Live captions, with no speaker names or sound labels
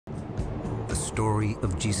story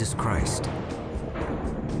of Jesus Christ.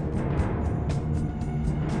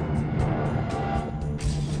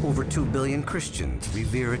 Over 2 billion Christians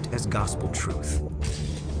revere it as gospel truth.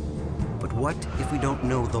 But what if we don't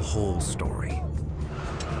know the whole story?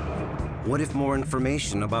 What if more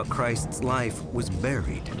information about Christ's life was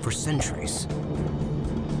buried for centuries?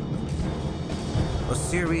 A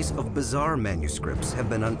series of bizarre manuscripts have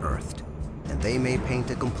been unearthed, and they may paint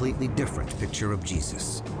a completely different picture of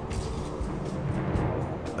Jesus.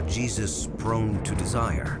 A Jesus prone to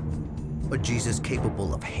desire, a Jesus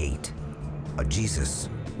capable of hate, a Jesus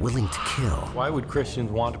willing to kill. Why would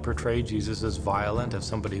Christians want to portray Jesus as violent, as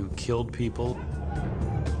somebody who killed people?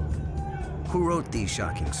 Who wrote these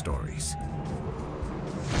shocking stories?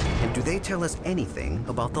 And do they tell us anything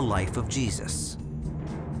about the life of Jesus?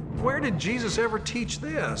 Where did Jesus ever teach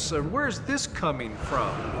this? And where's this coming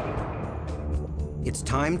from? It's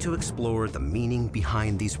time to explore the meaning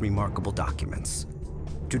behind these remarkable documents,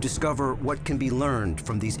 to discover what can be learned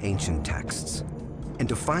from these ancient texts, and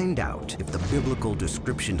to find out if the biblical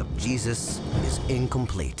description of Jesus is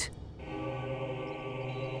incomplete.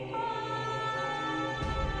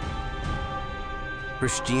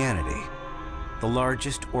 Christianity, the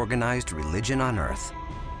largest organized religion on earth.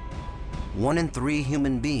 1 in 3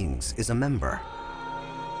 human beings is a member.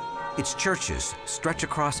 Its churches stretch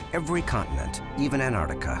across every continent, even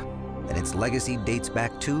Antarctica, and its legacy dates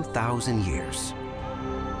back 2,000 years.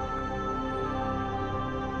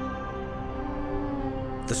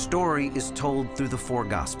 The story is told through the 4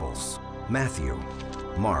 Gospels: Matthew,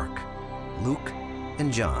 Mark, Luke,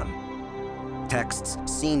 and John. Texts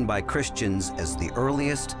seen by Christians as the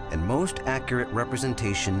earliest and most accurate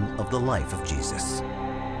representation of the life of Jesus.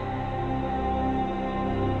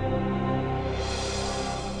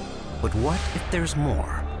 But what if there's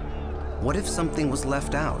more? What if something was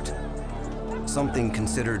left out? Something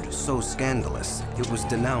considered so scandalous it was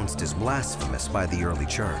denounced as blasphemous by the early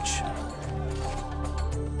church.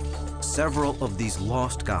 Several of these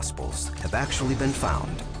lost Gospels have actually been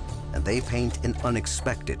found, and they paint an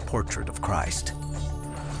unexpected portrait of Christ.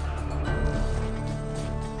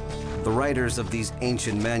 The writers of these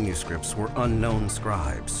ancient manuscripts were unknown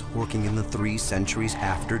scribes working in the 3 centuries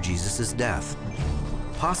after Jesus' death,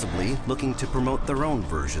 possibly looking to promote their own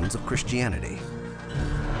versions of Christianity.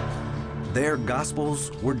 Their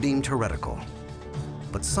Gospels were deemed heretical,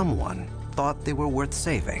 but someone thought they were worth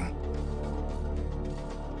saving.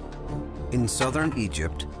 In southern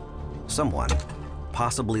Egypt, someone,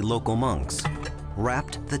 possibly local monks,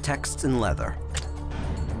 wrapped the texts in leather,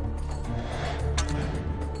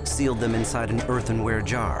 sealed them inside an earthenware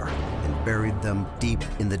jar, and buried them deep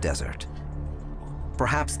in the desert.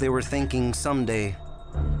 Perhaps they were thinking someday,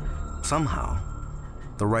 somehow,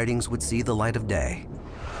 the writings would see the light of day.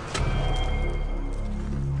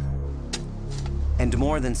 And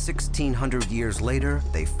more than 1,600 years later,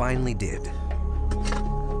 they finally did.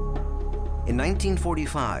 In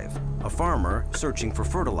 1945, a farmer searching for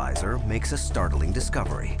fertilizer makes a startling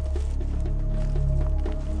discovery.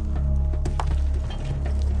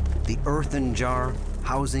 The earthen jar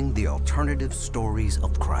housing the alternative stories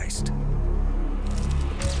of Christ.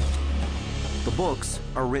 The books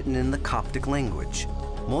are written in the Coptic language,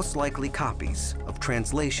 most likely copies of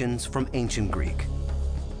translations from ancient Greek.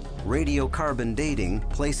 Radiocarbon dating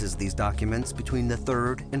places these documents between the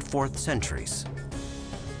 3rd and 4th centuries.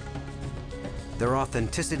 Their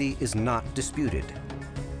authenticity is not disputed.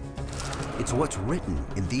 It's what's written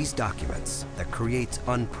in these documents that creates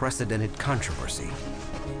unprecedented controversy.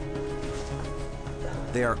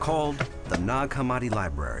 They are called the Nag Hammadi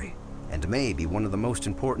Library, and may be one of the most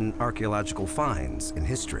important archaeological finds in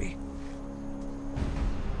history.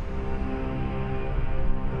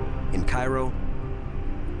 In Cairo,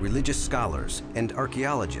 religious scholars and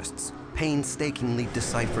archaeologists painstakingly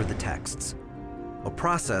decipher the texts, a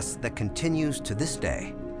process that continues to this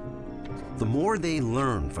day. The more they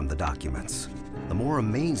learn from the documents, the more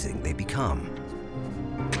amazing they become.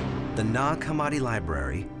 The Nag Hammadi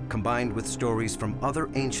Library, combined with stories from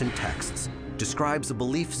other ancient texts, describes a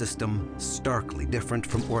belief system starkly different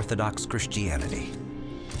from Orthodox Christianity.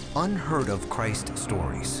 Unheard of Christ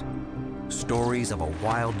stories, stories of a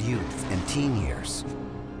wild youth and teen years,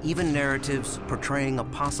 even narratives portraying a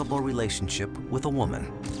possible relationship with a woman.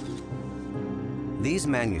 These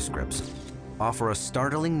manuscripts offer a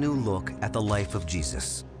startling new look at the life of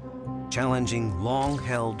Jesus, challenging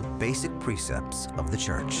long-held basic precepts of the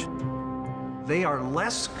church. They are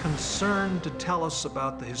less concerned to tell us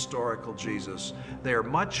about the historical Jesus. They are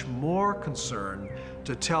much more concerned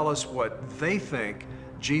to tell us what they think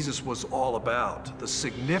Jesus was all about, the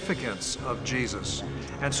significance of Jesus.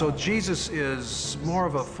 And so Jesus is more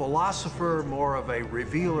of a philosopher, more of a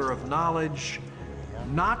revealer of knowledge,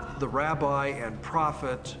 not the rabbi and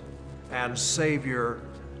prophet and savior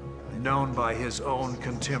known by his own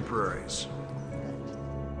contemporaries.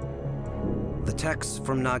 The texts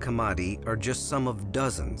from Nag Hammadi are just some of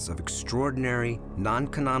dozens of extraordinary,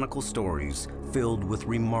 non-canonical stories filled with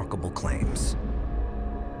remarkable claims.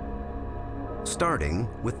 Starting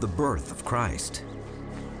with the birth of Christ.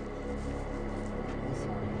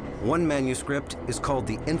 One manuscript is called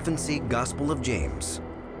the Infancy Gospel of James,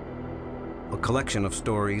 a collection of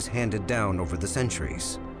stories handed down over the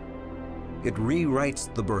centuries. It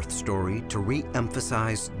rewrites the birth story to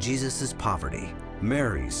re-emphasize Jesus' poverty,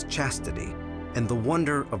 Mary's chastity, and the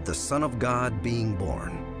wonder of the Son of God being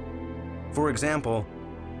born. For example,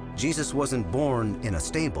 Jesus wasn't born in a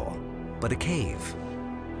stable, but a cave.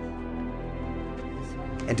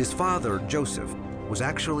 And his father, Joseph, was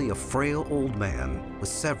actually a frail old man with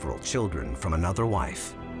several children from another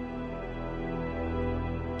wife.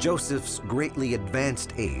 Joseph's greatly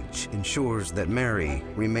advanced age ensures that Mary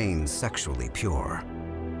remains sexually pure.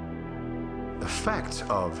 The fact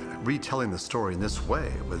of retelling the story in this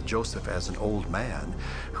way, with Joseph as an old man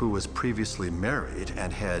who was previously married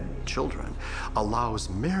and had children, allows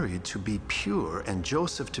Mary to be pure and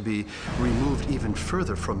Joseph to be removed even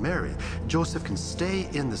further from Mary. Joseph can stay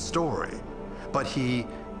in the story, but he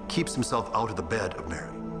keeps himself out of the bed of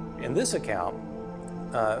Mary. In this account,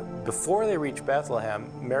 before they reach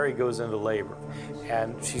Bethlehem, Mary goes into labor,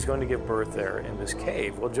 and she's going to give birth there in this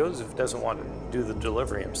cave. Well, Joseph doesn't want to do the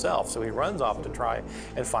delivery himself, so he runs off to try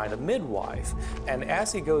and find a midwife. And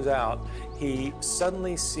as he goes out, he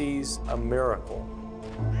suddenly sees a miracle.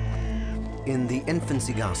 In the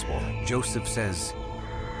Infancy Gospel, Joseph says,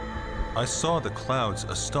 I saw the clouds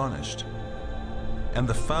astonished, and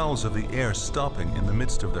the fowls of the air stopping in the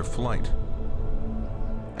midst of their flight.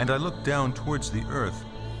 And I looked down towards the earth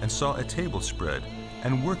and saw a table spread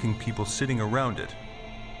and working people sitting around it.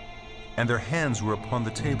 And their hands were upon the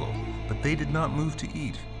table, but they did not move to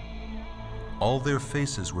eat. All their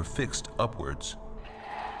faces were fixed upwards.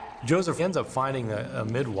 Joseph ends up finding a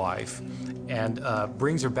midwife and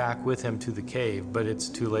brings her back with him to the cave, but it's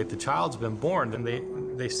too late. The child's been born,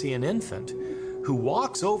 and they see an infant who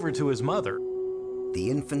walks over to his mother. The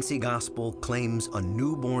Infancy Gospel claims a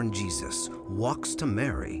newborn Jesus walks to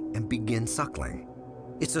Mary and begins suckling.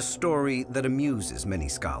 It's a story that amuses many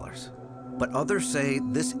scholars, but others say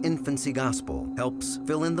this Infancy Gospel helps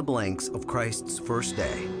fill in the blanks of Christ's first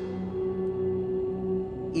day.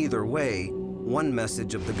 Either way, one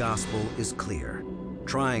message of the Gospel is clear.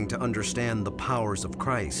 Trying to understand the powers of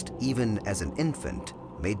Christ, even as an infant,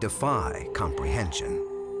 may defy comprehension.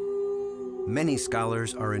 Many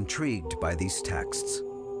scholars are intrigued by these texts.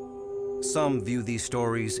 Some view these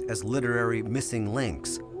stories as literary missing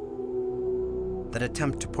links that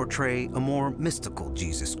attempt to portray a more mystical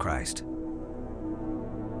Jesus Christ,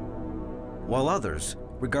 while others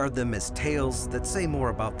regard them as tales that say more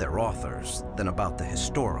about their authors than about the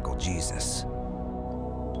historical Jesus.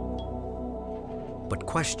 But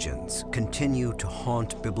questions continue to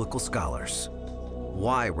haunt biblical scholars.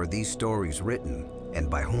 Why were these stories written, and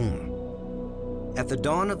by whom? At the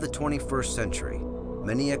dawn of the 21st century,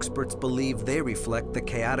 many experts believe they reflect the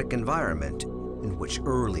chaotic environment in which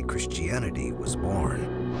early Christianity was born.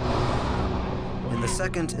 In the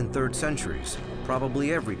 2nd and 3rd centuries,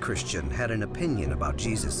 probably every Christian had an opinion about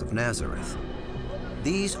Jesus of Nazareth.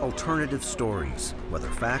 These alternative stories, whether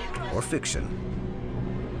fact or fiction,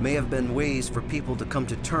 may have been ways for people to come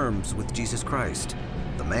to terms with Jesus Christ,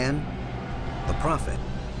 the man, the prophet,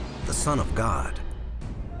 the Son of God.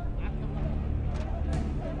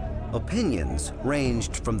 Opinions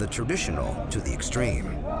ranged from the traditional to the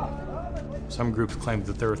extreme. Some groups claimed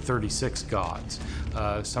that there were 36 gods.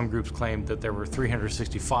 Some groups claimed that there were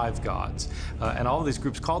 365 gods. And all of these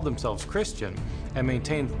groups called themselves Christian and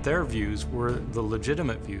maintained that their views were the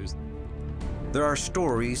legitimate views. There are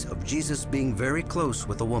stories of Jesus being very close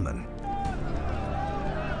with a woman,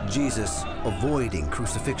 Jesus avoiding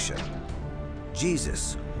crucifixion,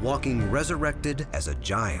 Jesus walking resurrected as a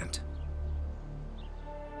giant.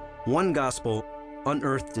 One gospel,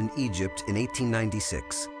 unearthed in Egypt in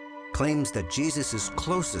 1896, claims that Jesus'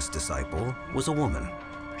 closest disciple was a woman.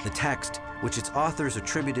 The text, which its authors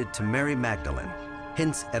attributed to Mary Magdalene,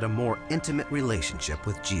 hints at a more intimate relationship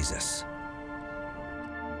with Jesus.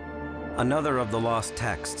 Another of the lost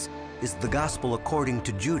texts is the Gospel according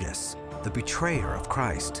to Judas, the betrayer of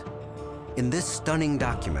Christ. In this stunning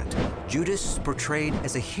document, Judas is portrayed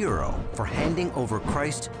as a hero for handing over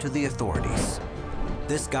Christ to the authorities.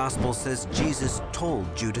 This gospel says Jesus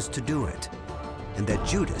told Judas to do it, and that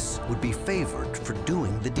Judas would be favored for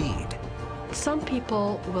doing the deed. Some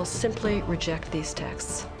people will simply reject these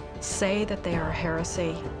texts, say that they are a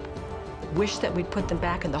heresy, wish that we'd put them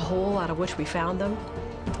back in the hole out of which we found them,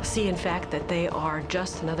 see in fact that they are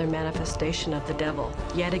just another manifestation of the devil,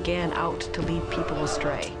 yet again out to lead people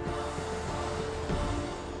astray.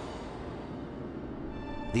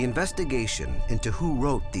 The investigation into who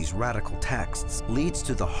wrote these radical texts leads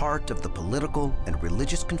to the heart of the political and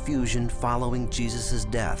religious confusion following Jesus'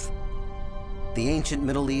 death. The ancient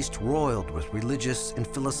Middle East roiled with religious and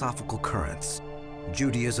philosophical currents: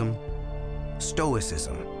 Judaism,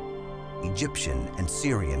 Stoicism, Egyptian and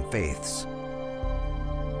Syrian faiths.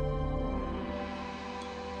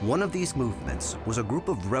 One of these movements was a group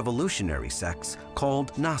of revolutionary sects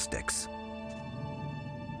called Gnostics.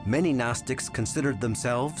 Many Gnostics considered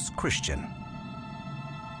themselves Christian.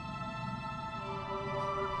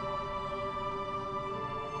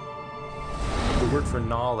 The word for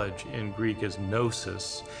knowledge in Greek is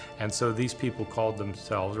gnosis, and so these people called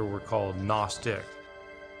themselves, or were called, Gnostic.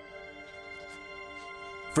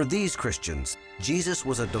 For these Christians, Jesus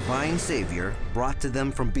was a divine savior brought to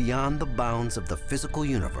them from beyond the bounds of the physical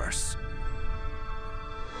universe.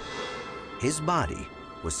 His body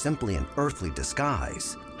was simply an earthly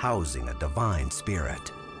disguise housing a divine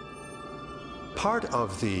spirit. Part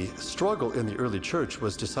of the struggle in the early church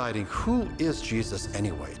was deciding, who is Jesus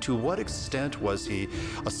anyway? To what extent was he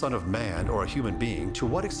a son of man or a human being? To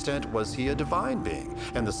what extent was he a divine being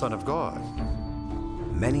and the Son of God?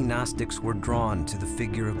 Many Gnostics were drawn to the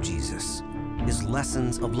figure of Jesus, his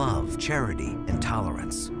lessons of love, charity, and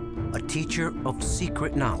tolerance, a teacher of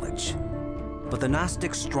secret knowledge. But the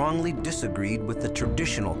Gnostics strongly disagreed with the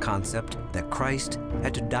traditional concept that Christ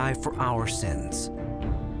had to die for our sins.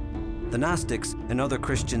 The Gnostics and other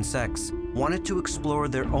Christian sects wanted to explore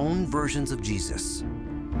their own versions of Jesus,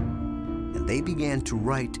 and they began to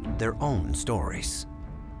write their own stories.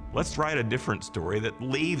 Let's write a different story that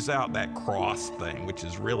leaves out that cross thing, which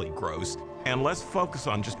is really gross, and let's focus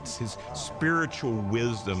on just his spiritual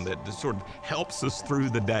wisdom that just sort of helps us through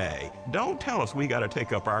the day. Don't tell us we got to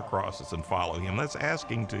take up our crosses and follow him. That's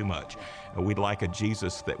asking too much. We'd like a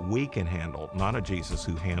Jesus that we can handle, not a Jesus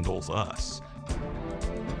who handles us.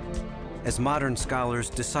 As modern scholars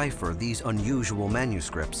decipher these unusual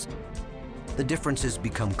manuscripts, the differences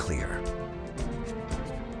become clear.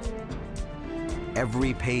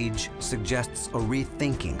 Every page suggests a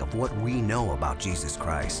rethinking of what we know about Jesus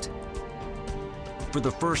Christ. For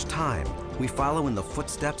the first time, we follow in the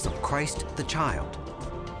footsteps of Christ the child,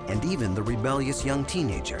 and even the rebellious young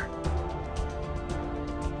teenager.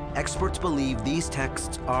 Experts believe these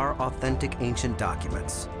texts are authentic ancient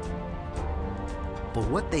documents, but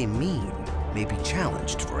what they mean may be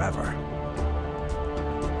challenged forever.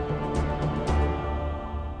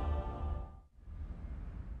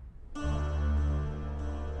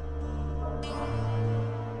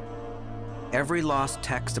 Every lost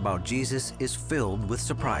text about Jesus is filled with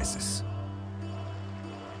surprises.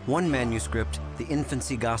 One manuscript, the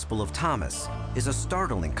Infancy Gospel of Thomas, is a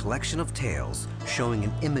startling collection of tales showing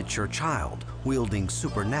an immature child wielding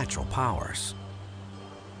supernatural powers.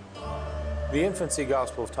 The Infancy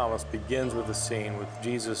Gospel of Thomas begins with a scene with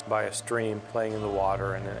Jesus by a stream playing in the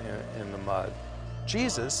water and in the mud.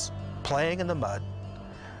 Jesus, playing in the mud,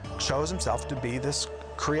 shows himself to be this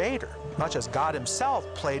creator, much as God himself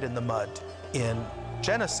played in the mud in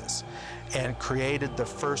Genesis and created the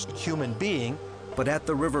first human being. But at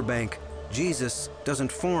the riverbank, Jesus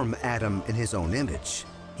doesn't form Adam in his own image.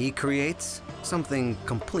 He creates something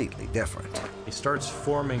completely different. He starts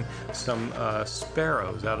forming some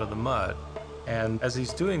sparrows out of the mud. And as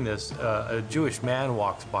he's doing this, a Jewish man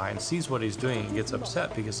walks by and sees what he's doing and gets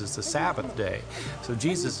upset because it's the Sabbath day. So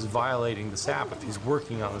Jesus is violating the Sabbath. He's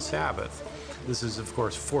working on the Sabbath. This is, of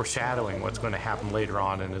course, foreshadowing what's going to happen later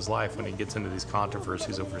on in his life when he gets into these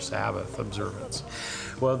controversies over Sabbath observance.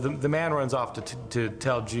 Well, the man runs off to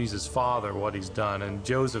tell Jesus' father what he's done, and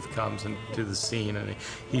Joseph comes into the scene, and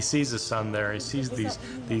he sees his son there. He sees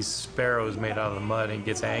these sparrows made out of the mud, and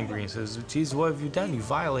gets angry and says, "Jesus, what have you done? You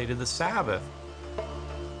violated the Sabbath."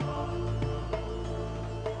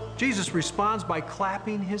 Jesus responds by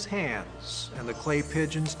clapping his hands, and the clay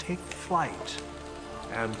pigeons take flight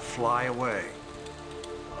and fly away.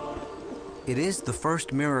 It is the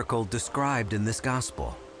first miracle described in this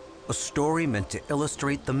gospel, a story meant to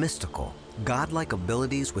illustrate the mystical, godlike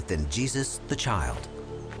abilities within Jesus the child.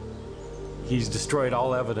 He's destroyed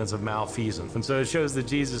all evidence of malfeasance. And so it shows that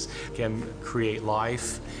Jesus can create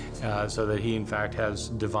life, so that he in fact has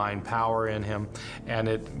divine power in him, and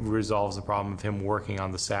it resolves the problem of him working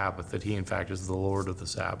on the Sabbath, that he in fact is the Lord of the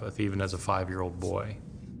Sabbath, even as a 5-year-old boy.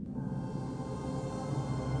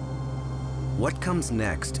 What comes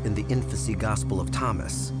next in the infancy gospel of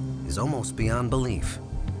Thomas is almost beyond belief.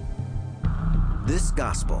 This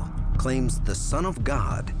gospel claims the Son of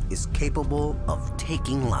God is capable of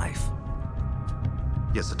taking life.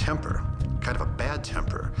 He has a temper, kind of a bad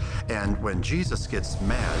temper. And when Jesus gets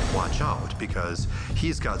mad, watch out, because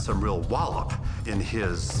he's got some real wallop in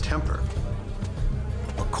his temper.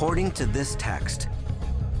 According to this text,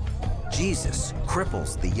 Jesus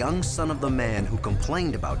cripples the young son of the man who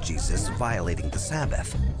complained about Jesus violating the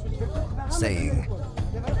Sabbath, saying,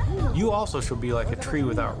 "You also shall be like a tree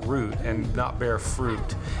without root and not bear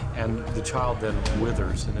fruit." And the child then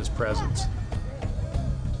withers in his presence.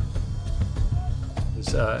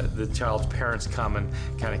 The child's parents come and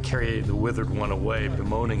kind of carry the withered one away,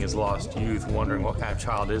 bemoaning his lost youth, wondering what kind of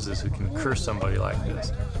child is this who can curse somebody like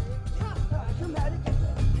this.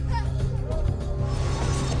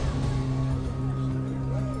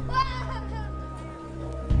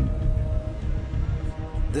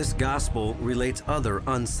 This gospel relates other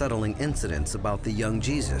unsettling incidents about the young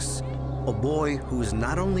Jesus, a boy who is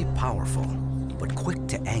not only powerful, but quick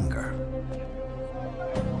to anger.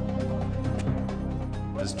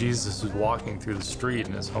 As Jesus is walking through the street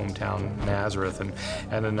in his hometown, Nazareth,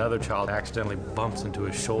 and another child accidentally bumps into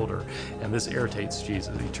his shoulder, and this irritates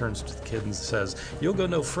Jesus. He turns to the kid and says, "You'll go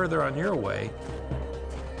no further on your way."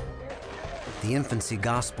 The infancy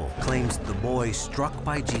gospel claims the boy struck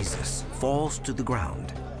by Jesus falls to the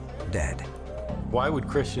ground, dead. Why would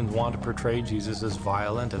Christians want to portray Jesus as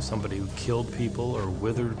violent, as somebody who killed people or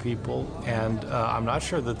withered people? And I'm not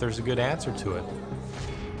sure that there's a good answer to it.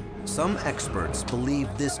 Some experts believe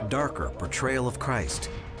this darker portrayal of Christ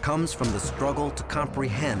comes from the struggle to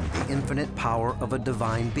comprehend the infinite power of a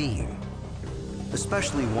divine being,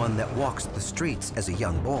 especially one that walks the streets as a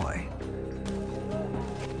young boy.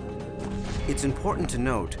 It's important to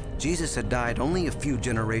note, Jesus had died only a few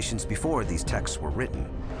generations before these texts were written.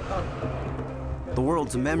 The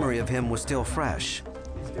world's memory of him was still fresh,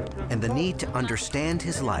 and the need to understand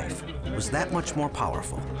his life was that much more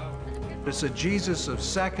powerful. It's a Jesus of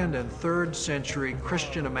 2nd and 3rd century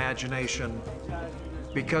Christian imagination,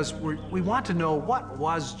 because we want to know, what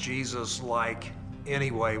was Jesus like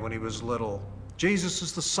anyway when he was little? Jesus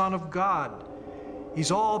is the Son of God.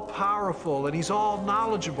 He's all powerful and he's all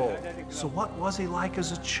knowledgeable. So what was he like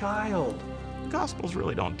as a child? Gospels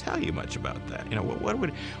really don't tell you much about that. You know,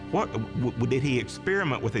 what did he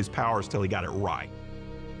experiment with his powers till he got it right?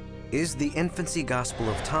 Is the infancy gospel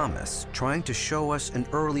of Thomas trying to show us an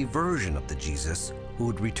early version of the Jesus who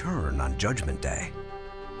would return on Judgment Day?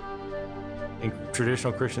 In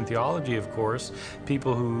traditional Christian theology, of course,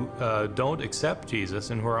 people who don't accept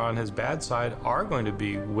Jesus and who are on his bad side are going to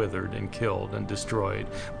be withered and killed and destroyed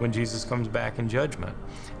when Jesus comes back in judgment.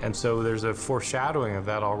 And so there's a foreshadowing of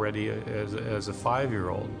that already as a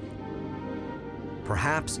 5-year-old.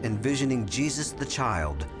 Perhaps envisioning Jesus the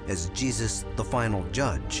child as Jesus the final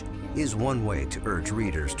judge is one way to urge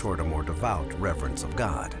readers toward a more devout reverence of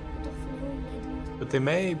God. But they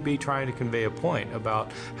may be trying to convey a point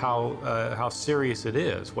about how serious it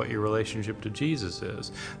is, what your relationship to Jesus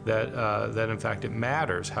is, that in fact it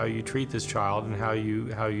matters how you treat this child and how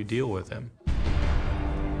you deal with him.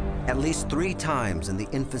 At least 3 times in the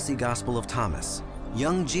infancy gospel of Thomas,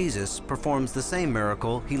 young Jesus performs the same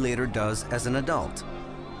miracle he later does as an adult.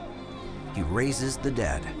 He raises the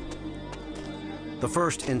dead. The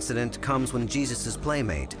first incident comes when Jesus'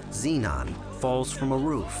 playmate, Zenon, falls from a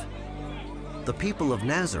roof. The people of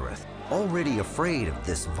Nazareth, already afraid of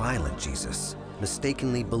this violent Jesus,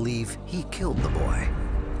 mistakenly believe he killed the boy.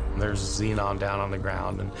 There's Zenon down on the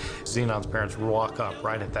ground, and Zenon's parents walk up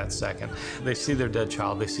right at that second. They see their dead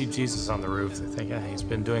child, they see Jesus on the roof, they think, he's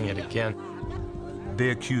been doing it again.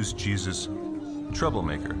 They accused Jesus,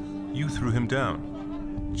 "Troublemaker, you threw him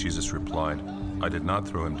down." Jesus replied, "I did not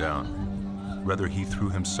throw him down. Rather, he threw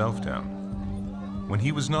himself down. When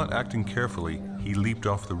he was not acting carefully, he leaped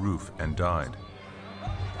off the roof and died."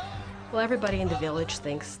 Well, everybody in the village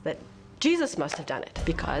thinks that Jesus must have done it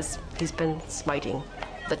because he's been smiting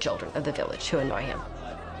the children of the village who annoy him.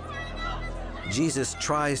 Jesus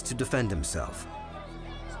tries to defend himself,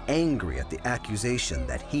 angry at the accusation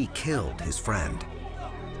that he killed his friend.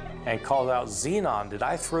 And calls out, "Zenon, did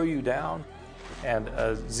I throw you down?" And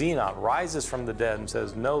Zenon rises from the dead and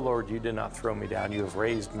says, "No, Lord, you did not throw me down. You have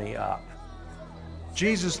raised me up."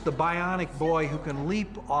 Jesus, the bionic boy who can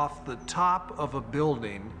leap off the top of a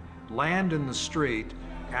building, land in the street,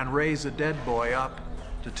 and raise a dead boy up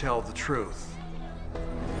to tell the truth.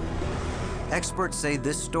 Experts say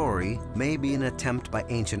this story may be an attempt by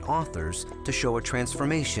ancient authors to show a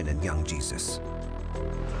transformation in young Jesus.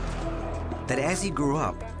 That as he grew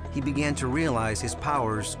up, he began to realize his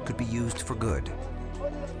powers could be used for good.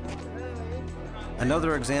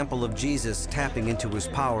 Another example of Jesus tapping into his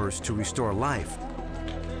powers to restore life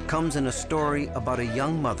comes in a story about a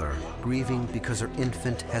young mother grieving because her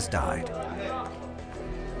infant has died.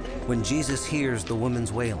 When Jesus hears the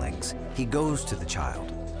woman's wailings, he goes to the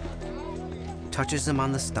child, touches him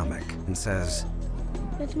on the stomach, and says,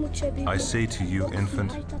 I say to you,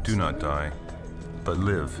 infant, do not die, but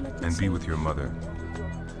live and be with your mother.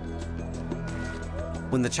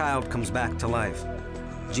 When the child comes back to life,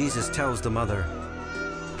 Jesus tells the mother,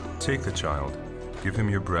 Take the child, give him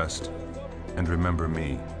your breast, and remember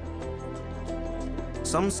me.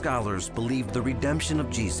 Some scholars believe the redemption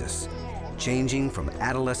of Jesus, changing from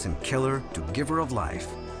adolescent killer to giver of life,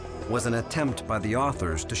 was an attempt by the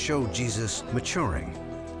authors to show Jesus maturing.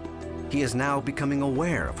 He is now becoming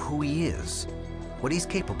aware of who he is, what he's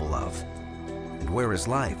capable of, and where his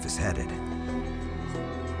life is headed.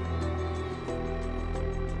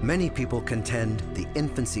 Many people contend the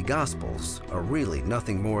infancy Gospels are really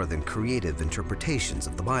nothing more than creative interpretations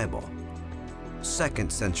of the Bible,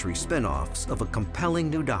 second-century spin-offs of a compelling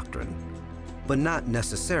new doctrine, but not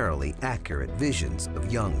necessarily accurate visions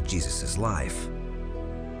of young Jesus' life.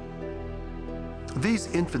 These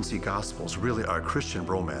infancy Gospels really are Christian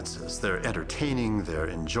romances. They're entertaining, they're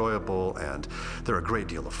enjoyable, and they're a great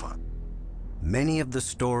deal of fun. Many of the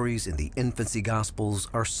stories in the infancy Gospels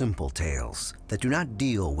are simple tales that do not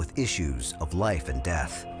deal with issues of life and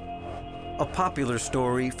death. A popular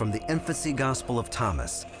story from the infancy Gospel of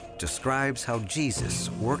Thomas describes how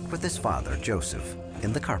Jesus worked with his father, Joseph,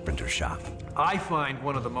 in the carpenter shop. I find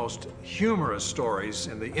one of the most humorous stories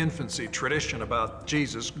in the infancy tradition about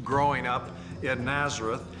Jesus growing up in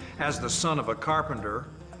Nazareth as the son of a carpenter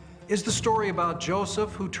is the story about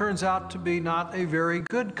Joseph, who turns out to be not a very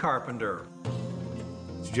good carpenter.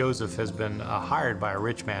 Joseph has been hired by a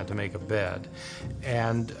rich man to make a bed,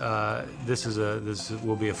 and this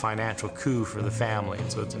will be a financial coup for the family, and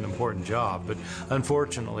so it's an important job. But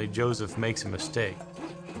unfortunately, Joseph makes a mistake.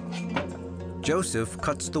 Joseph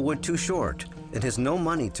cuts the wood too short and has no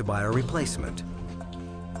money to buy a replacement.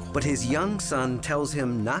 But his young son tells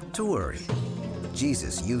him not to worry.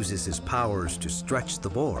 Jesus uses his powers to stretch the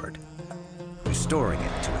board, restoring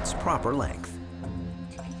it to its proper length.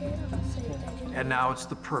 And now it's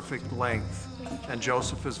the perfect length, and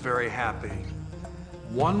Joseph is very happy.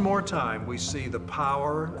 One more time, we see the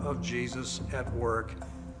power of Jesus at work,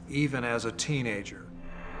 even as a teenager.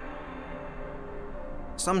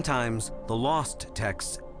 Sometimes the lost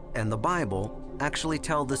texts and the Bible actually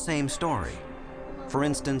tell the same story. For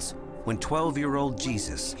instance, when 12-year-old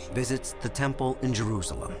Jesus visits the temple in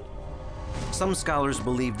Jerusalem. Some scholars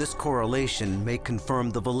believe this correlation may confirm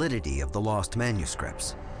the validity of the lost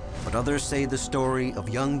manuscripts, but others say the story of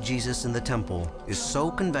young Jesus in the temple is so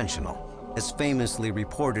conventional, as famously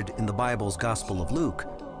reported in the Bible's Gospel of Luke,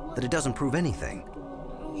 that it doesn't prove anything,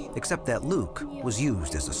 except that Luke was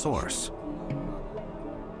used as a source.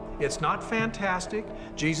 It's not fantastic.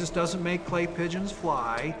 Jesus doesn't make clay pigeons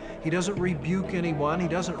fly. He doesn't rebuke anyone. He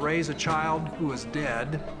doesn't raise a child who is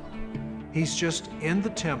dead. He's just in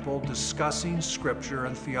the temple discussing scripture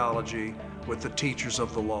and theology with the teachers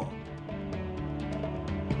of the law.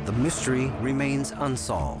 The mystery remains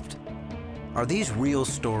unsolved. Are these real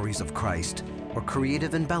stories of Christ or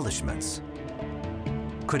creative embellishments?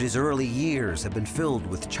 Could his early years have been filled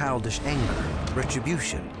with childish anger,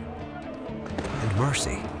 retribution, and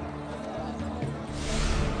mercy?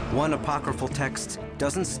 One apocryphal text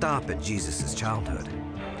doesn't stop at Jesus' childhood.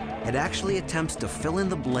 It actually attempts to fill in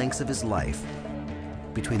the blanks of his life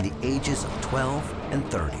between the ages of 12 and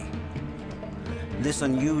 30. This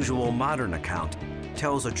unusual modern account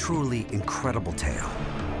tells a truly incredible tale.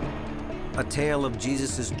 A tale of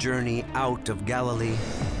Jesus' journey out of Galilee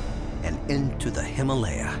and into the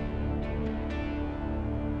Himalaya.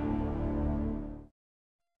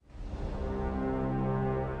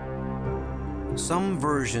 Some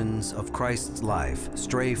versions of Christ's life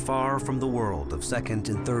stray far from the world of 2nd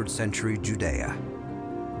and 3rd century Judea.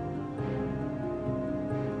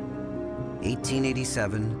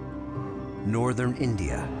 1887, northern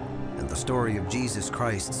India, and the story of Jesus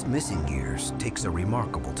Christ's missing years takes a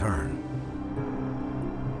remarkable turn.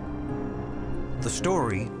 The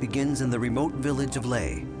story begins in the remote village of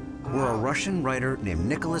Leh, where a Russian writer named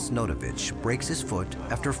Nicholas Notovich breaks his foot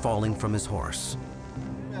after falling from his horse.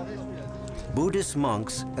 Buddhist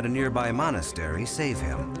monks at a nearby monastery save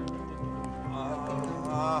him,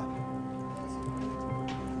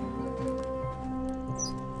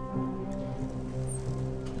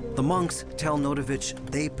 The monks tell Notovich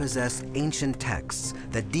they possess ancient texts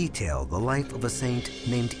that detail the life of a saint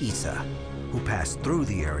named Isa, who passed through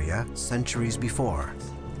the area centuries before.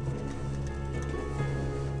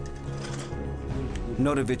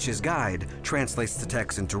 Notovich's guide translates the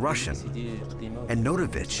text into Russian, and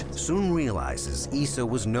Notovich soon realizes Isa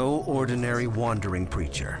was no ordinary wandering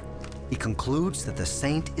preacher. He concludes that the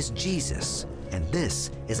saint is Jesus, and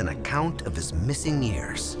this is an account of his missing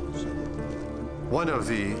years. One of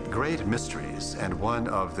the great mysteries and one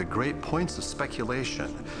of the great points of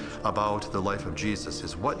speculation about the life of Jesus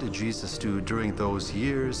is what did Jesus do during those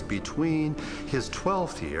years between his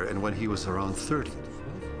 12th year and when he was around 30?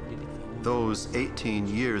 Those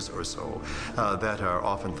 18 years or so that are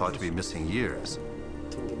often thought to be missing years.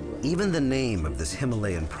 Even the name of this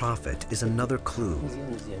Himalayan prophet is another clue.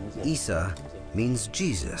 Isa means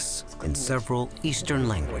Jesus in several Eastern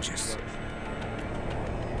languages.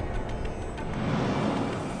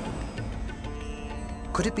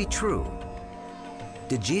 Could it be true?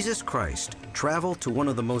 Did Jesus Christ travel to one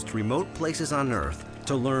of the most remote places on earth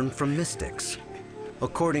to learn from mystics?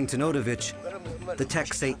 According to Notovich, the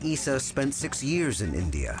texts say Isa spent 6 years in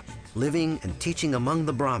India, living and teaching among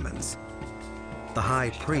the Brahmins, the high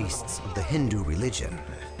priests of the Hindu religion.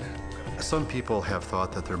 Some people have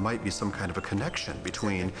thought that there might be some kind of a connection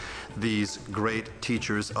between these great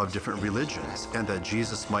teachers of different religions and that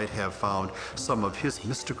Jesus might have found some of his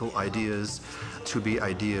mystical ideas to be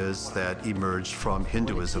ideas that emerged from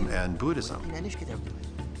Hinduism and Buddhism.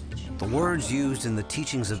 The words used in the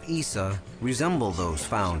teachings of Isa resemble those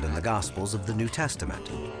found in the Gospels of the New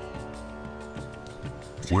Testament.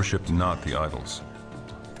 Worship not the idols.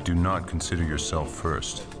 Do not consider yourself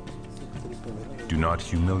first. Do not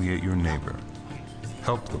humiliate your neighbor.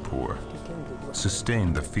 Help the poor.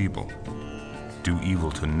 Sustain the feeble. Do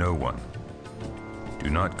evil to no one. Do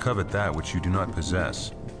not covet that which you do not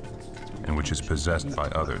possess, and which is possessed by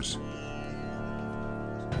others.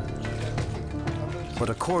 But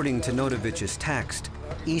according to Notovich's text,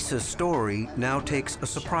 Isa's story now takes a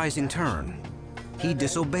surprising turn. He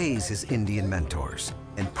disobeys his Indian mentors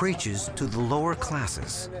and preaches to the lower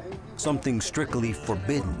classes, something strictly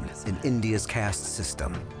forbidden in India's caste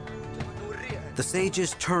system. The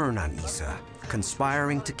sages turn on Isa,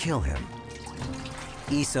 conspiring to kill him.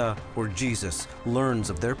 Isa, or Jesus, learns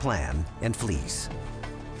of their plan and flees.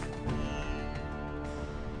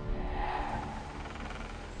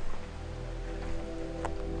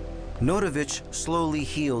 Notovich slowly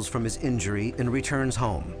heals from his injury and returns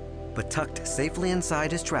home, but tucked safely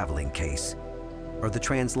inside his traveling case are the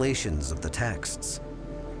translations of the texts.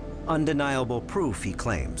 Undeniable proof, he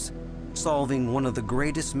claims, solving one of the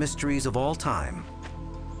greatest mysteries of all time: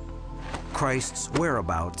 Christ's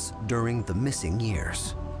whereabouts during the missing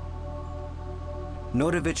years.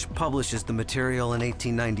 Notovich publishes the material in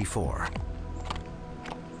 1894.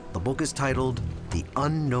 The book is titled The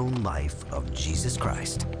Unknown Life of Jesus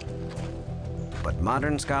Christ. But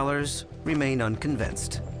modern scholars remain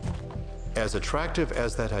unconvinced. As attractive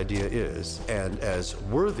as that idea is, and as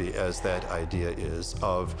worthy as that idea is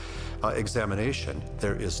of examination,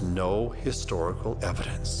 there is no historical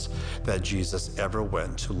evidence that Jesus ever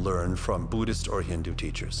went to learn from Buddhist or Hindu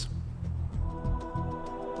teachers.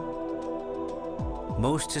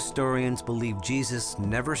 Most historians believe Jesus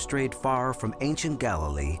never strayed far from ancient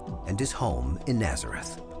Galilee and his home in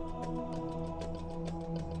Nazareth.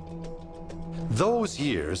 Those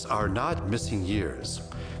years are not missing years.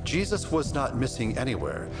 Jesus was not missing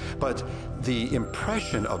anywhere, but the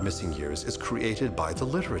impression of missing years is created by the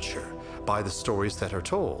literature, by the stories that are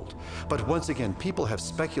told. But once again, people have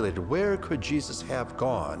speculated, where could Jesus have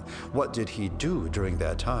gone? What did he do during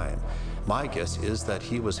that time? My guess is that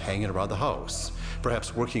he was hanging around the house,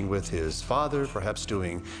 perhaps working with his father, perhaps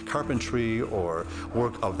doing carpentry or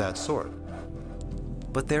work of that sort.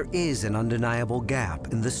 But there is an undeniable gap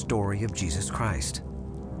in the story of Jesus Christ.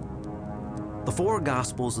 The four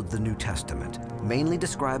Gospels of the New Testament mainly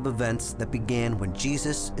describe events that began when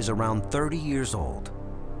Jesus is around 30 years old.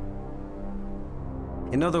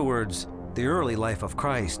 In other words, the early life of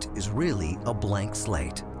Christ is really a blank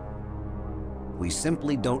slate. We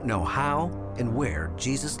simply don't know how and where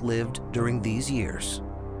Jesus lived during these years.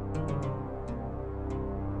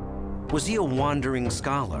 Was he a wandering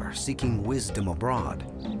scholar seeking wisdom abroad?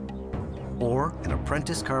 Or an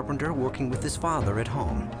apprentice carpenter working with his father at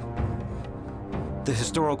home? The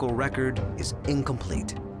historical record is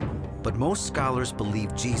incomplete, but most scholars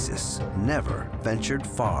believe Jesus never ventured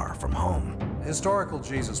far from home. Historical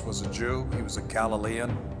Jesus was a Jew. He was a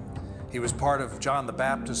Galilean. He was part of John the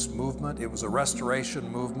Baptist's movement. It was a restoration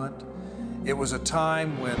movement. It was a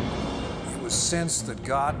time when it was sensed that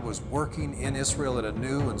God was working in Israel in a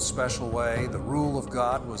new and special way. The rule of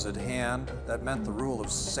God was at hand. That meant the rule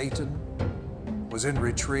of Satan was in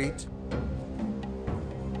retreat.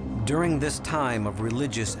 During this time of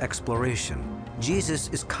religious exploration, Jesus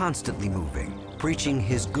is constantly moving, preaching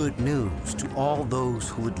his good news to all those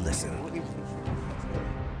who would listen.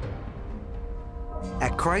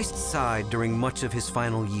 At Christ's side during much of his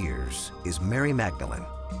final years is Mary Magdalene,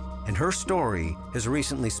 and her story has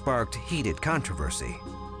recently sparked heated controversy.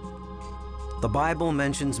 The Bible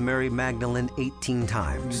mentions Mary Magdalene 18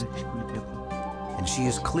 times, and she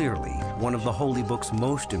is clearly one of the Holy Book's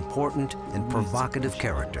most important and provocative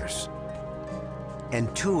characters.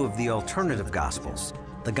 And two of the alternative Gospels,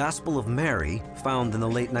 the Gospel of Mary, found in the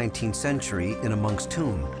late 19th century in a monk's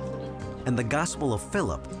tomb, and the Gospel of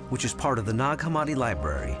Philip, which is part of the Nag Hammadi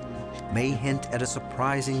Library, may hint at a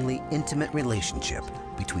surprisingly intimate relationship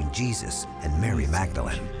between Jesus and Mary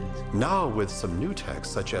Magdalene. Now, with some new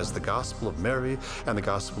texts, such as the Gospel of Mary and the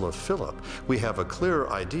Gospel of Philip, we have a clearer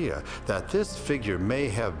idea that this figure may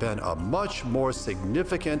have been a much more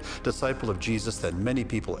significant disciple of Jesus than many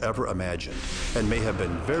people ever imagined, and may have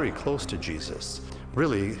been very close to Jesus,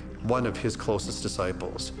 really one of his closest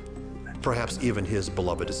disciples, perhaps even his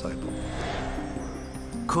beloved disciple.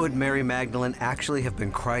 Could Mary Magdalene actually have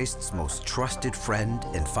been Christ's most trusted friend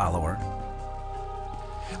and follower?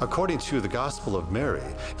 According to the Gospel of Mary,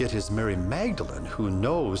 it is Mary Magdalene who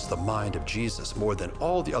knows the mind of Jesus more than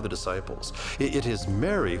all the other disciples. It is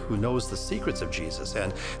Mary who knows the secrets of Jesus,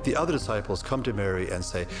 and the other disciples come to Mary and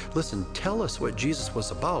say, listen, tell us what Jesus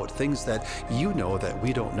was about, things that you know that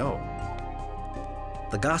we don't know.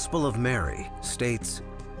 The Gospel of Mary states,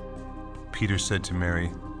 Peter said to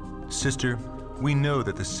Mary, Sister, we know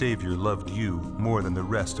that the Savior loved you more than the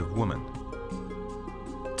rest of women.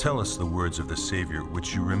 Tell us the words of the Savior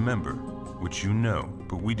which you remember, which you know,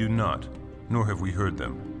 but we do not, nor have we heard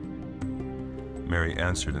them. Mary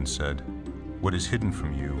answered and said, What is hidden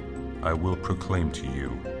from you, I will proclaim to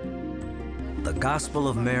you. The Gospel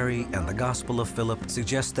of Mary and the Gospel of Philip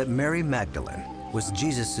suggest that Mary Magdalene was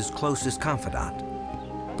Jesus' closest confidant,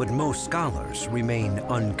 but most scholars remain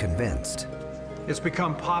unconvinced. It's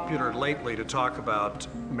become popular lately to talk about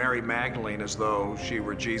Mary Magdalene as though she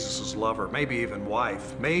were Jesus' lover, maybe even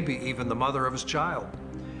wife, maybe even the mother of his child.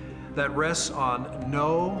 That rests on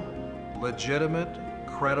no legitimate,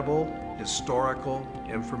 credible, historical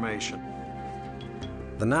information.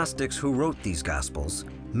 The Gnostics who wrote these Gospels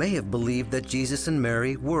may have believed that Jesus and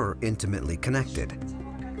Mary were intimately connected.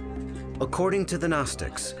 According to the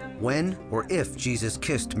Gnostics, when or if Jesus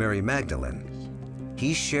kissed Mary Magdalene,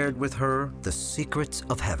 he shared with her the secrets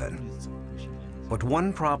of heaven. But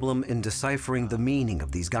one problem in deciphering the meaning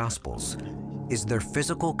of these Gospels is their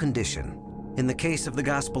physical condition. In the case of the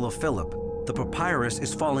Gospel of Philip, the papyrus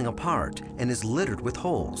is falling apart and is littered with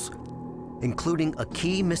holes, including a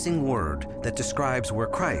key missing word that describes where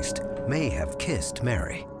Christ may have kissed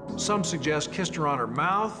Mary. Some suggest kissed her on her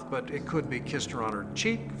mouth, but it could be kissed her on her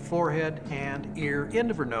cheek, forehead, hand, ear, end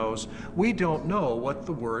of her nose. We don't know what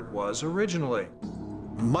the word was originally.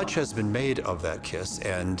 Much has been made of that kiss,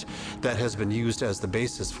 and that has been used as the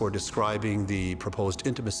basis for describing the proposed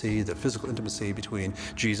intimacy, the physical intimacy between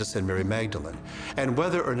Jesus and Mary Magdalene. And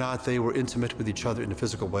whether or not they were intimate with each other in a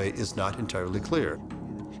physical way is not entirely clear.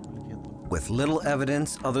 With little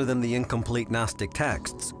evidence other than the incomplete Gnostic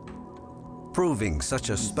texts, proving such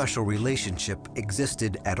a special relationship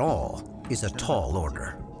existed at all is a tall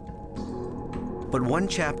order. But one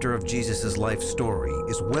chapter of Jesus' life story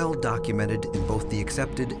is well documented in both the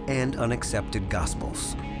accepted and unaccepted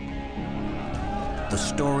Gospels. The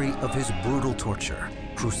story of his brutal torture,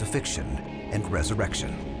 crucifixion, and resurrection.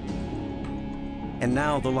 And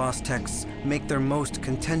now the lost texts make their most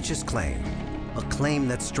contentious claim, a claim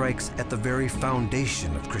that strikes at the very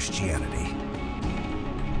foundation of Christianity,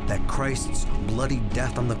 that Christ's bloody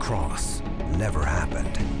death on the cross never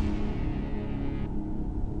happened.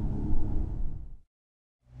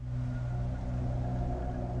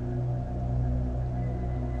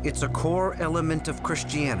 It's a core element of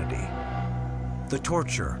Christianity. The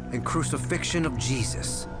torture and crucifixion of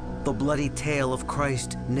Jesus, the bloody tale of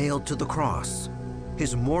Christ nailed to the cross,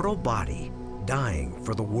 his mortal body dying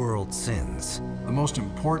for the world's sins. The most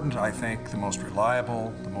important, I think, the most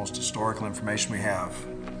reliable, the most historical information we have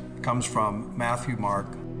comes from Matthew, Mark,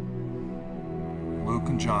 Luke,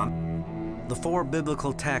 and John. The four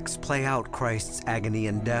biblical texts play out Christ's agony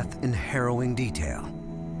and death in harrowing detail.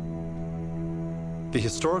 The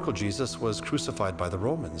historical Jesus was crucified by the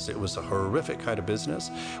Romans. It was a horrific kind of business.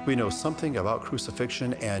 We know something about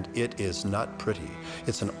crucifixion, and it is not pretty.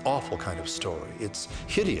 It's an awful kind of story. It's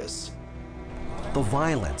hideous. The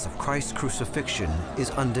violence of Christ's crucifixion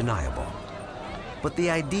is undeniable. But the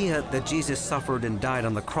idea that Jesus suffered and died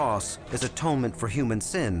on the cross as atonement for human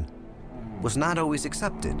sin was not always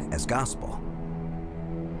accepted as gospel.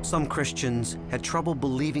 Some Christians had trouble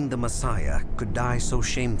believing the Messiah could die so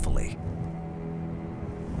shamefully.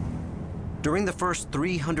 During the first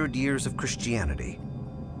 300 years of Christianity,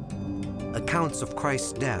 accounts of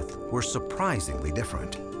Christ's death were surprisingly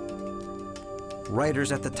different.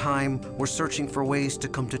 Writers at the time were searching for ways to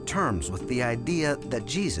come to terms with the idea that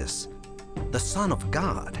Jesus, the Son of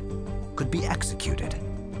God, could be executed.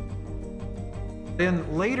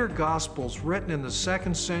 In later Gospels written in the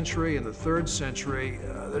 2nd century and the 3rd century,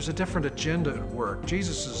 there's a different agenda at work.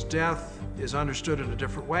 Jesus' death is understood in a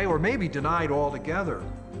different way, or maybe denied altogether.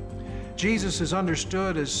 Jesus is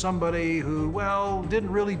understood as somebody who, well,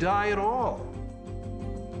 didn't really die at all.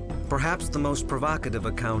 Perhaps the most provocative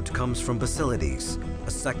account comes from Basilides,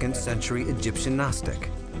 a 2nd century Egyptian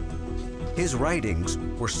Gnostic. His writings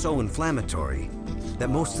were so inflammatory that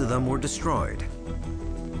most of them were destroyed.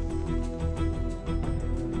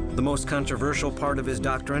 The most controversial part of his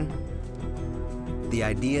doctrine? The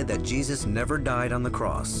idea that Jesus never died on the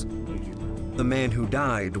cross. The man who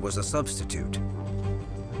died was a substitute,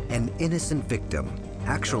 an innocent victim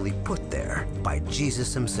actually put there by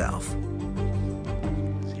Jesus himself.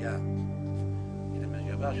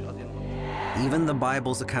 Even the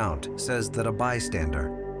Bible's account says that a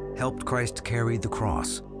bystander helped Christ carry the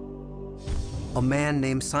cross. A man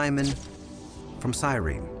named Simon from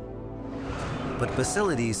Cyrene. But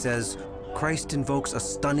Basilides says Christ invokes a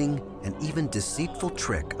stunning and even deceitful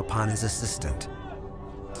trick upon his assistant.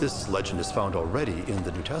 This legend is found already in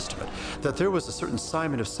the New Testament, that there was a certain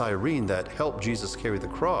Simon of Cyrene that helped Jesus carry the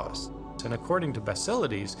cross. And according to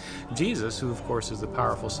Basilides, Jesus, who of course is the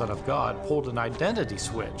powerful Son of God, pulled an identity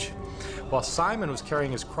switch. While Simon was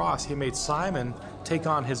carrying his cross, he made Simon take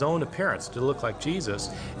on his own appearance to look like Jesus,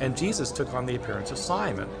 and Jesus took on the appearance of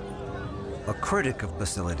Simon. A critic of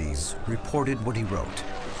Basilides reported what he wrote.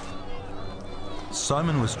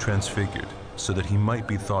 Simon was transfigured so that he might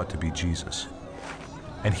be thought to be Jesus,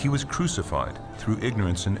 and he was crucified through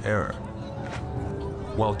ignorance and error,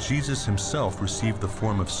 while Jesus himself received the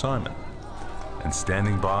form of Simon, and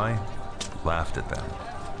standing by, laughed at them.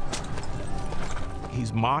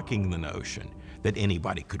 He's mocking the notion that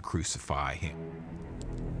anybody could crucify him.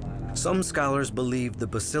 Some scholars believe the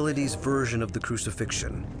Basilides version of the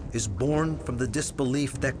crucifixion is born from the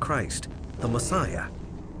disbelief that Christ, the Messiah,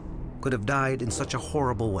 could have died in such a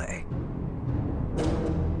horrible way.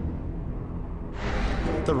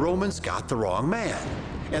 The Romans got the wrong man,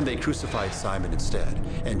 and they crucified Simon instead,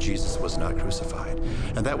 and Jesus was not crucified.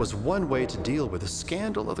 And that was one way to deal with the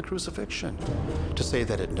scandal of the crucifixion, to say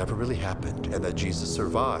that it never really happened and that Jesus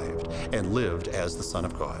survived and lived as the Son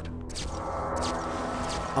of God.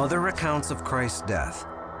 Other accounts of Christ's death,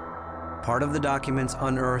 part of the documents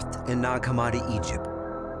unearthed in Nag Hammadi, Egypt,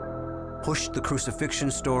 pushed the crucifixion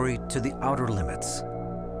story to the outer limits.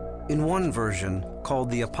 In one version, called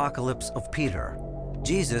the Apocalypse of Peter,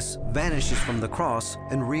 Jesus vanishes from the cross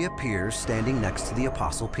and reappears standing next to the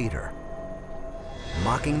Apostle Peter,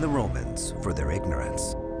 mocking the Romans for their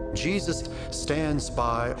ignorance. Jesus stands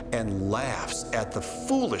by and laughs at the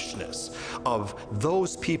foolishness of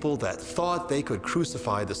those people that thought they could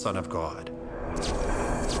crucify the Son of God.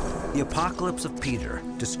 The Apocalypse of Peter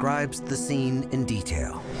describes the scene in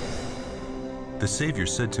detail. The Savior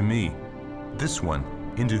said to me, "This one,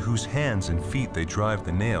 into whose hands and feet they drive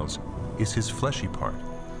the nails, is his fleshy part,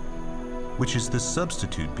 which is the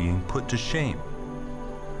substitute being put to shame,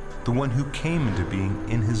 the one who came into being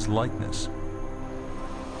in his likeness.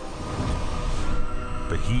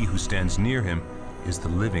 But he who stands near him is the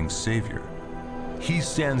living Savior. He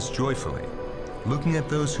stands joyfully, looking at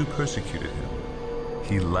those who persecuted him.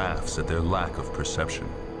 He laughs at their lack of perception."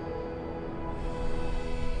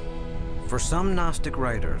 For some Gnostic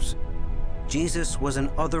writers, Jesus was an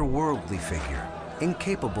otherworldly figure,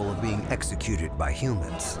 incapable of being executed by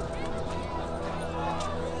humans.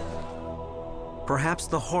 Perhaps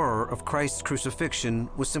the horror of Christ's crucifixion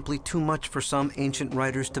was simply too much for some ancient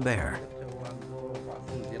writers to bear,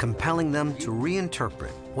 compelling them to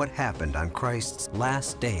reinterpret what happened on Christ's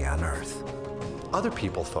last day on earth. Other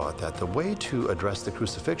people thought that the way to address the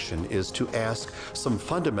crucifixion is to ask some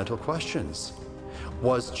fundamental questions.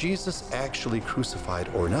 Was Jesus actually crucified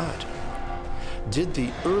or not? Did the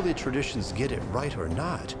early traditions get it right or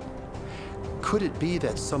not? Could it be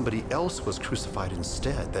that somebody else was crucified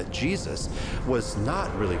instead, that Jesus was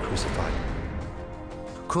not really crucified?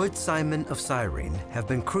 Could Simon of Cyrene have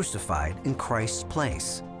been crucified in Christ's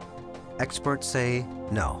place? Experts say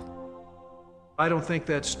no. I don't think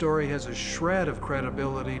that story has a shred of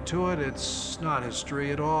credibility to it. It's not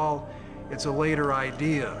history at all. It's a later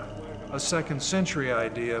idea, a second-century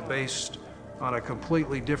idea based on a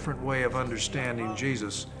completely different way of understanding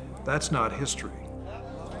Jesus. That's not history.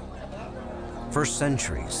 For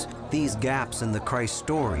centuries, these gaps in the Christ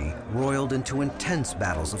story roiled into intense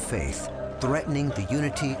battles of faith, threatening the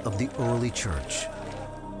unity of the early church.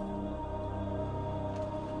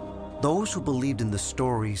 Those who believed in the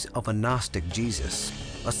stories of a Gnostic Jesus,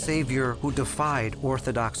 a savior who defied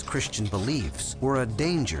Orthodox Christian beliefs, were a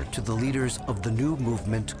danger to the leaders of the new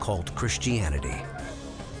movement called Christianity.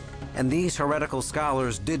 And these heretical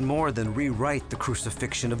scholars did more than rewrite the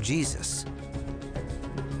crucifixion of Jesus.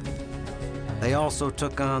 They also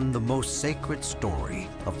took on the most sacred story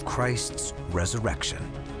of Christ's resurrection.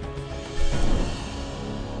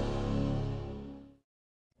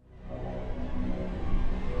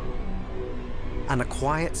 On a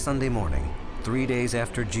quiet Sunday morning, 3 days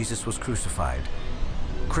after Jesus was crucified,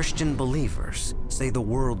 Christian believers say the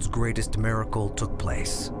world's greatest miracle took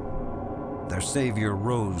place. Their Savior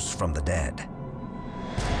rose from the dead.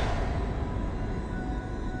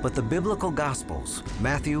 But the biblical Gospels,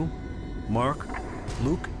 Matthew, Mark,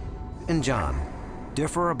 Luke, and John,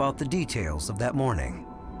 differ about the details of that morning.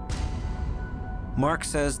 Mark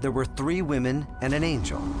says there were 3 women and an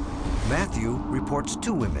angel. Matthew reports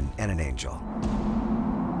 2 women and an angel.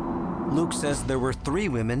 Luke says there were 3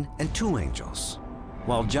 women and 2 angels,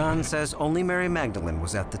 while John says only Mary Magdalene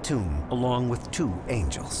was at the tomb, along with 2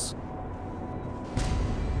 angels.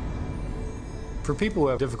 For people who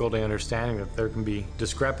have difficulty understanding that there can be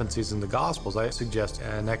discrepancies in the Gospels, I suggest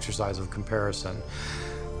an exercise of comparison.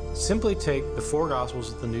 Simply take the 4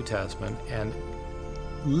 Gospels of the New Testament and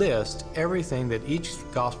list everything that each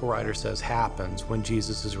Gospel writer says happens when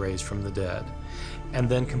Jesus is raised from the dead, and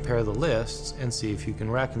then compare the lists and see if you can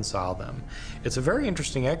reconcile them. It's a very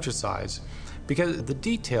interesting exercise because the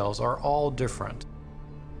details are all different.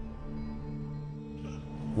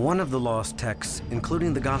 One of the lost texts,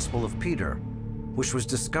 including the Gospel of Peter, which was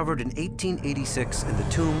discovered in 1886 in the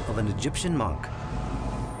tomb of an Egyptian monk,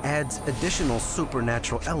 adds additional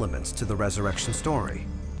supernatural elements to the resurrection story.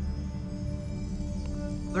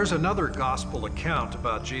 There's another gospel account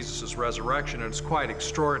about Jesus' resurrection, and it's quite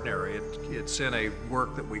extraordinary. It's in a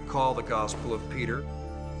work that we call the Gospel of Peter.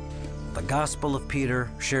 The Gospel of Peter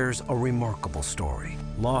shares a remarkable story,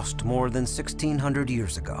 lost more than 1,600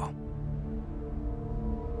 years ago.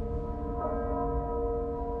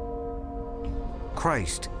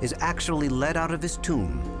 Christ is actually led out of his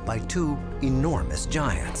tomb by 2 enormous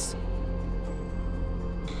giants.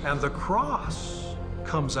 And the cross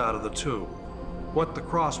comes out of the tomb. What the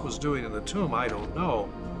cross was doing in the tomb, I don't know,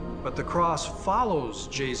 but the cross follows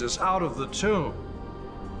Jesus out of the tomb.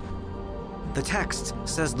 The text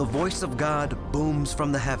says the voice of God booms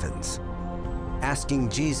from the heavens, asking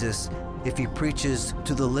Jesus if he preaches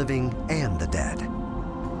to the living and the dead.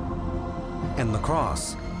 And the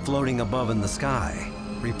cross, floating above in the sky,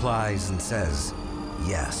 replies and says,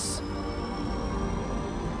 yes.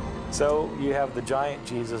 So you have the giant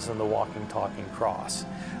Jesus and the walking, talking cross.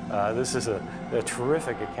 This is a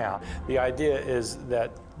terrific account. The idea is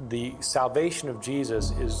that the salvation of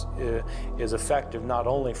Jesus is effective not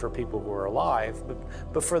only for people who are alive,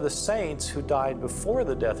 but for the saints who died before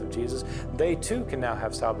the death of Jesus. They too can now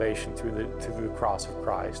have salvation through the cross of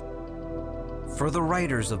Christ. For the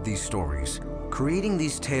writers of these stories, creating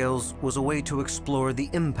these tales was a way to explore the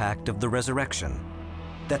impact of the resurrection,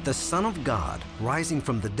 that the Son of God rising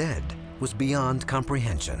from the dead was beyond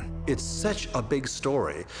comprehension. It's such a big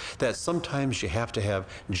story that sometimes you have to have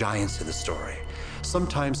giants in the story.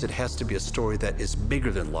 Sometimes it has to be a story that is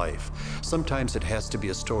bigger than life. Sometimes it has to be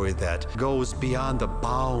a story that goes beyond the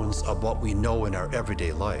bounds of what we know in our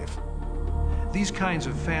everyday life. These kinds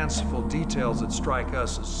of fanciful details that strike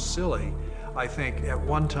us as silly, I think at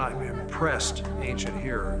one time impressed ancient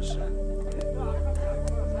hearers.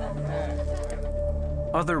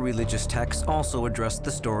 Other religious texts also address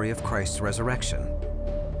the story of Christ's resurrection.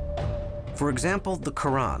 For example, the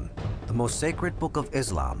Quran, the most sacred book of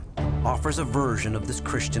Islam, offers a version of this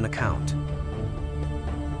Christian account.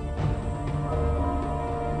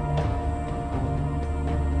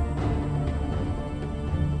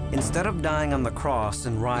 Instead of dying on the cross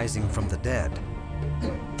and rising from the dead,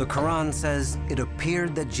 the Quran says it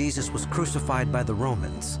appeared that Jesus was crucified by the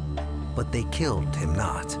Romans, but they killed him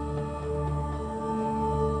not.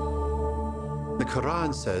 The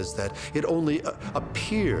Quran says that it only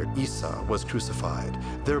appeared Isa was crucified,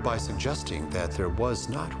 thereby suggesting that there was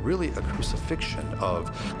not really a crucifixion of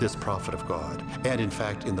this prophet of God. And in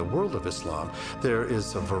fact, in the world of Islam, there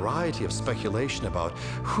is a variety of speculation about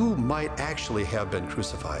who might actually have been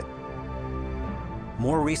crucified.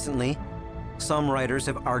 More recently, some writers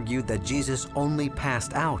have argued that Jesus only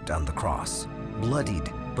passed out on the cross,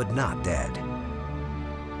 bloodied but not dead.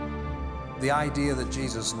 The idea that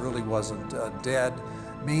Jesus really wasn't dead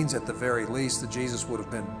means at the very least that Jesus would have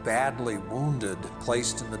been badly wounded,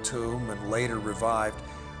 placed in the tomb, and later revived.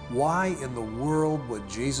 Why in the world would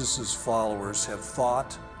Jesus' followers have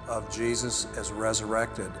thought of Jesus as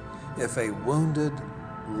resurrected if a wounded,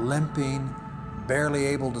 limping, barely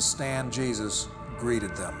able to stand Jesus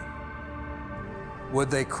greeted them? Would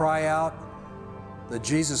they cry out that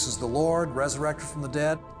Jesus is the Lord, resurrected from the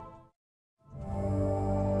dead?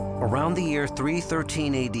 Around the year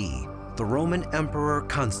 313 AD, the Roman Emperor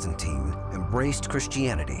Constantine embraced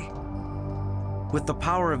Christianity. With the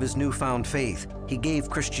power of his newfound faith, he gave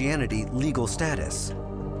Christianity legal status,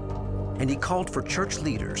 and he called for church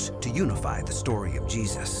leaders to unify the story of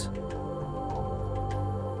Jesus.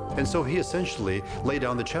 And so he essentially laid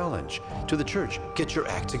down the challenge to the church: get your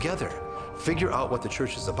act together. Figure out what the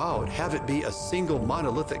church is about. Have it be a single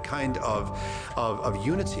monolithic kind of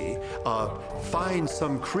unity. Find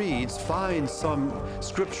some creeds, find some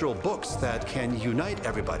scriptural books that can unite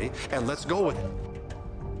everybody, and let's go with it.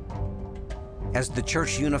 As the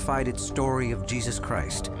church unified its story of Jesus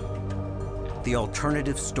Christ, the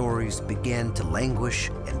alternative stories began to languish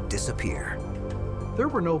and disappear. There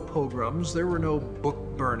were no pogroms, there were no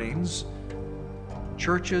book burnings.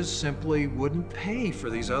 Churches simply wouldn't pay for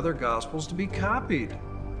these other gospels to be copied.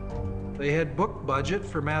 They had book budget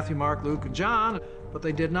for Matthew, Mark, Luke, and John, but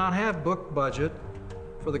they did not have book budget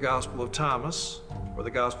for the Gospel of Thomas, or the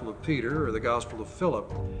Gospel of Peter, or the Gospel of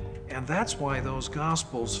Philip. And that's why those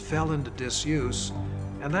gospels fell into disuse,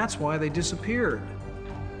 and that's why they disappeared.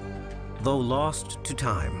 Though lost to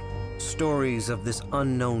time, stories of this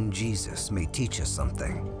unknown Jesus may teach us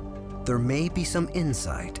something. There may be some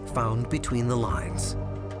insight found between the lines.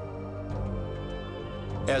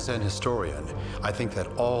 As an historian, I think that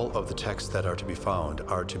all of the texts that are to be found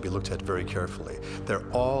are to be looked at very carefully. They're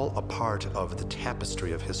all a part of the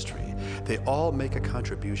tapestry of history. They all make a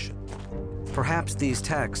contribution. Perhaps these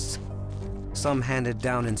texts, some handed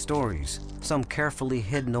down in stories, some carefully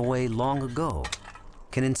hidden away long ago,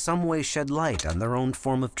 can in some way shed light on their own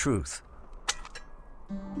form of truth.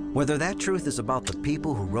 Whether that truth is about the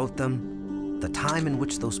people who wrote them, the time in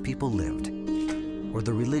which those people lived, or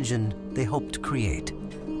the religion they hoped to create.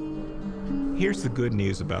 Here's the good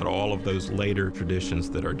news about all of those later traditions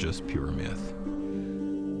that are just pure myth.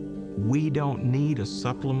 We don't need a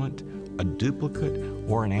supplement, a duplicate,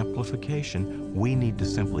 or an amplification. We need to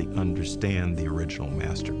simply understand the original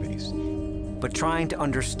masterpiece. But trying to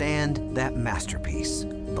understand that masterpiece,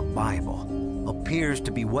 the Bible, appears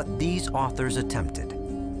to be what these authors attempted.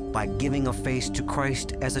 By giving a face to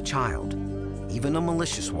Christ as a child, even a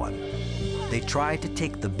malicious one, they tried to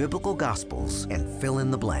take the biblical gospels and fill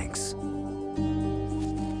in the blanks.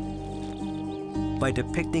 By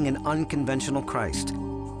depicting an unconventional Christ,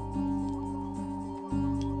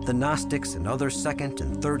 the Gnostics and other 2nd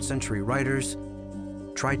and 3rd century writers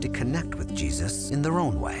tried to connect with Jesus in their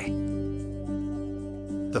own way.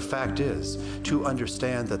 The fact is to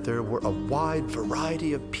understand that there were a wide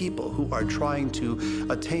variety of people who are trying to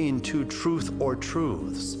attain to truth or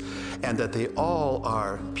truths, and that they all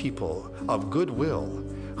are people of goodwill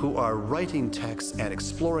who are writing texts and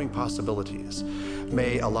exploring possibilities,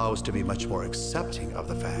 may allow us to be much more accepting of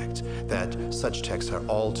the fact that such texts are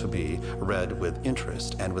all to be read with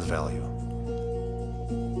interest and with value.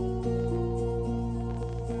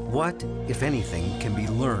 What, if anything, can be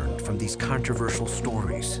learned from these controversial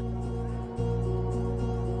stories?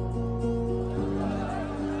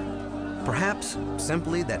 Perhaps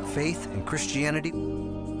simply that faith in Christianity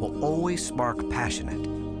will always spark passionate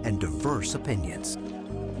and diverse opinions.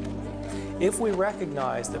 If we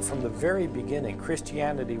recognize that from the very beginning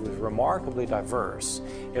Christianity was remarkably diverse,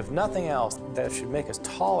 if nothing else, that should make us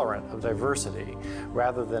tolerant of diversity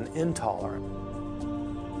rather than intolerant.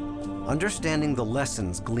 Understanding the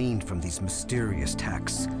lessons gleaned from these mysterious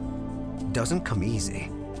texts doesn't come easy.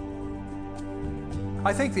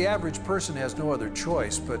 I think the average person has no other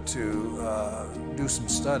choice but to do some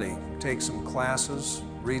study, take some classes,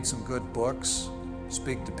 read some good books,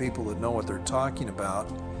 speak to people that know what they're talking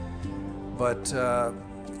about. But,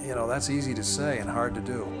 you know, that's easy to say and hard to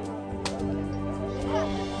do.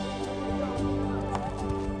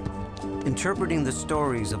 Interpreting the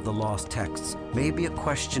stories of the lost texts may be a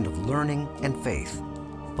question of learning and faith,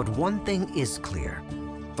 but one thing is clear.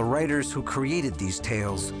 The writers who created these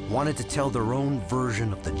tales wanted to tell their own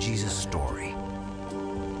version of the Jesus story.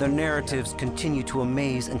 Their narratives continue to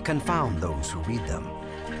amaze and confound those who read them.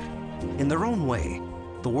 In their own way,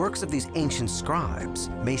 the works of these ancient scribes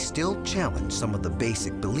may still challenge some of the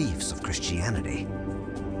basic beliefs of Christianity,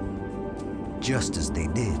 just as they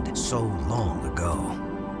did so long ago.